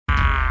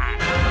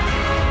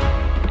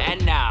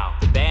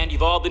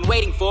been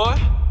waiting for.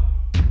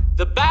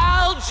 The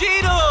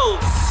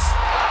Baljeatles!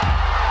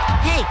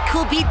 Hey,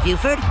 cool beat,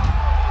 Buford.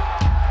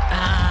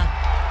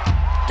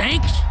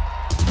 Thanks.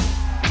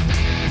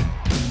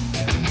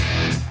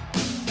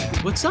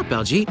 What's up,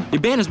 Baljeet?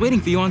 Your band is waiting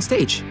for you on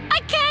stage. I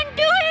can't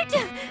do it!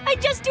 I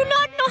just do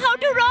not know how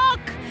to rock.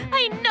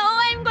 I know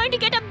I'm going to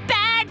get a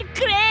bad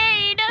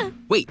grade.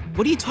 Wait,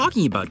 what are you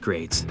talking about,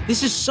 grades?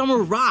 This is Summer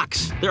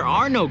Rocks. There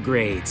are no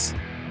grades.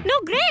 No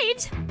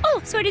grades?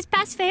 Oh, so it is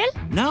pass-fail?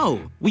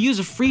 No, we use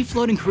a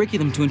free-floating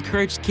curriculum to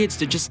encourage kids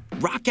to just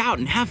rock out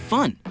and have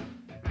fun.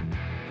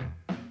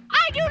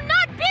 I do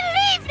not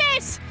believe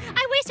this!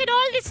 I wasted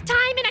all this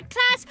time in a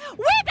class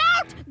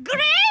without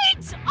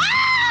grades!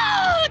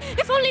 Oh!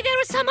 If only there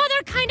was some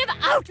other kind of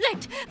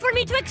outlet for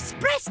me to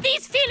express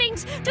these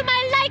feelings to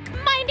my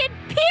like-minded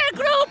peer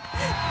group!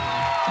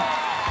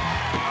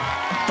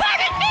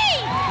 Pardon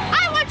me!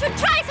 I want to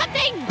try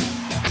something!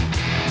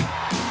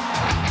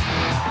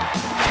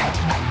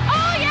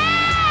 Oh,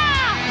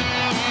 yeah!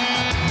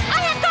 I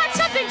have got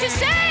something to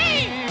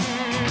say!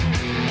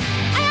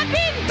 I have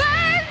been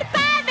burned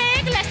by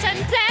vague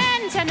lesson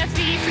plans and a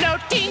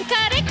free-floating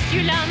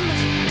curriculum.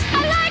 I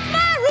like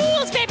my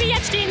rules, baby,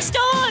 etched in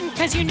stone,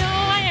 'cause you know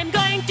I am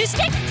going to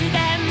stick to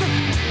them.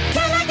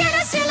 Can I get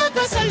a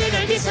syllabus, a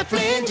little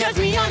discipline? Judge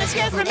me on a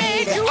scale from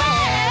A to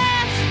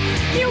F.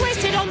 You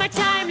wasted all my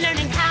time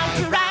learning how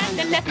to rhyme,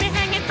 then left me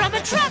hanging from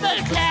a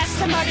treble clef.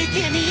 Somebody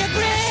give me a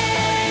grade.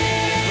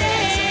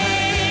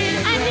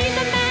 I need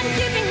the man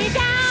keeping me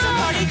down.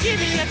 Somebody give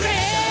me a grade.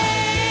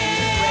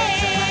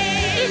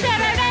 Is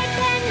there a red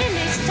pen in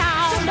this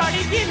town?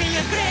 Somebody give me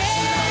a grade.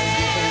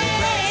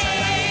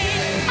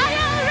 I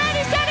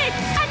already said it.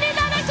 I need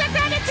another check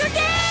credit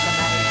today.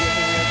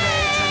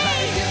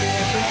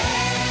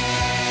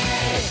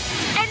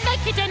 And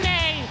make it an A.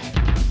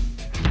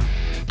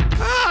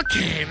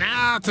 Okay,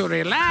 now to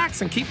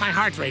relax and keep my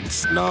heart rate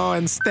slow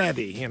and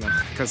steady, you know,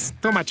 because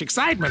too much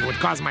excitement would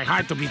cause my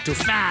heart to beat too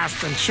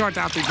fast and short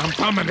out the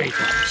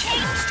pulmonator.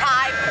 Change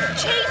time!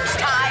 Change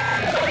time!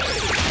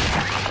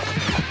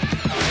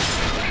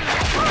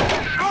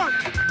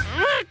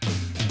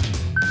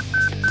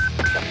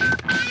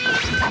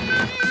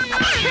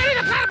 Hey,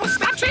 the platypus,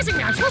 stop chasing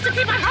me! I'm supposed to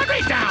keep my heart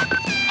rate down!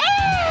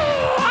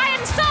 Oh, I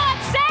am so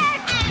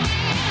upset!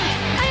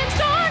 I am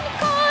stone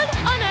cold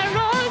on a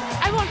roll.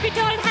 I won't be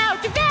told how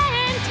to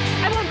vent.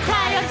 I won't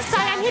cry or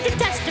sigh. I'm here to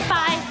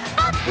testify.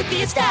 Up with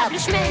the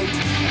establishment.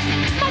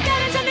 My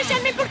parents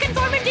understand me, put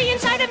conformity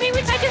inside of me.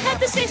 We try to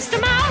help the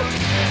system out.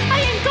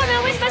 I ain't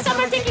gonna waste my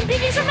summer thinking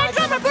beatings from my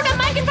drummer. Put a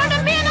mic in front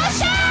of me and I'll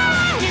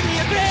shout. Give me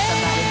a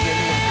grade.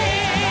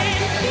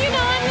 You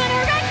know I'm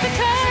gonna wreck the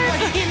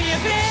curve. Give me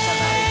a grade.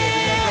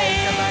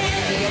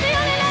 The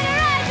only letter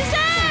I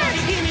deserve.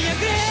 Give me a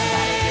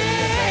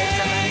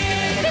grade.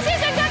 This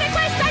isn't gonna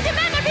quest. I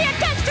demand there be a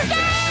test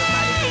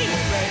today.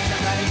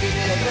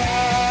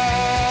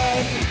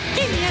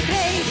 Give me a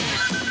grade.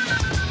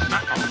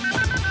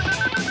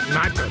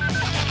 Not good.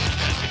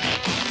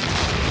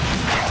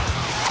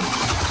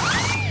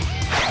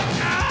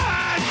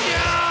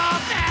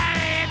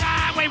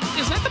 Wait,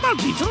 is that the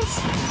Baljeatles?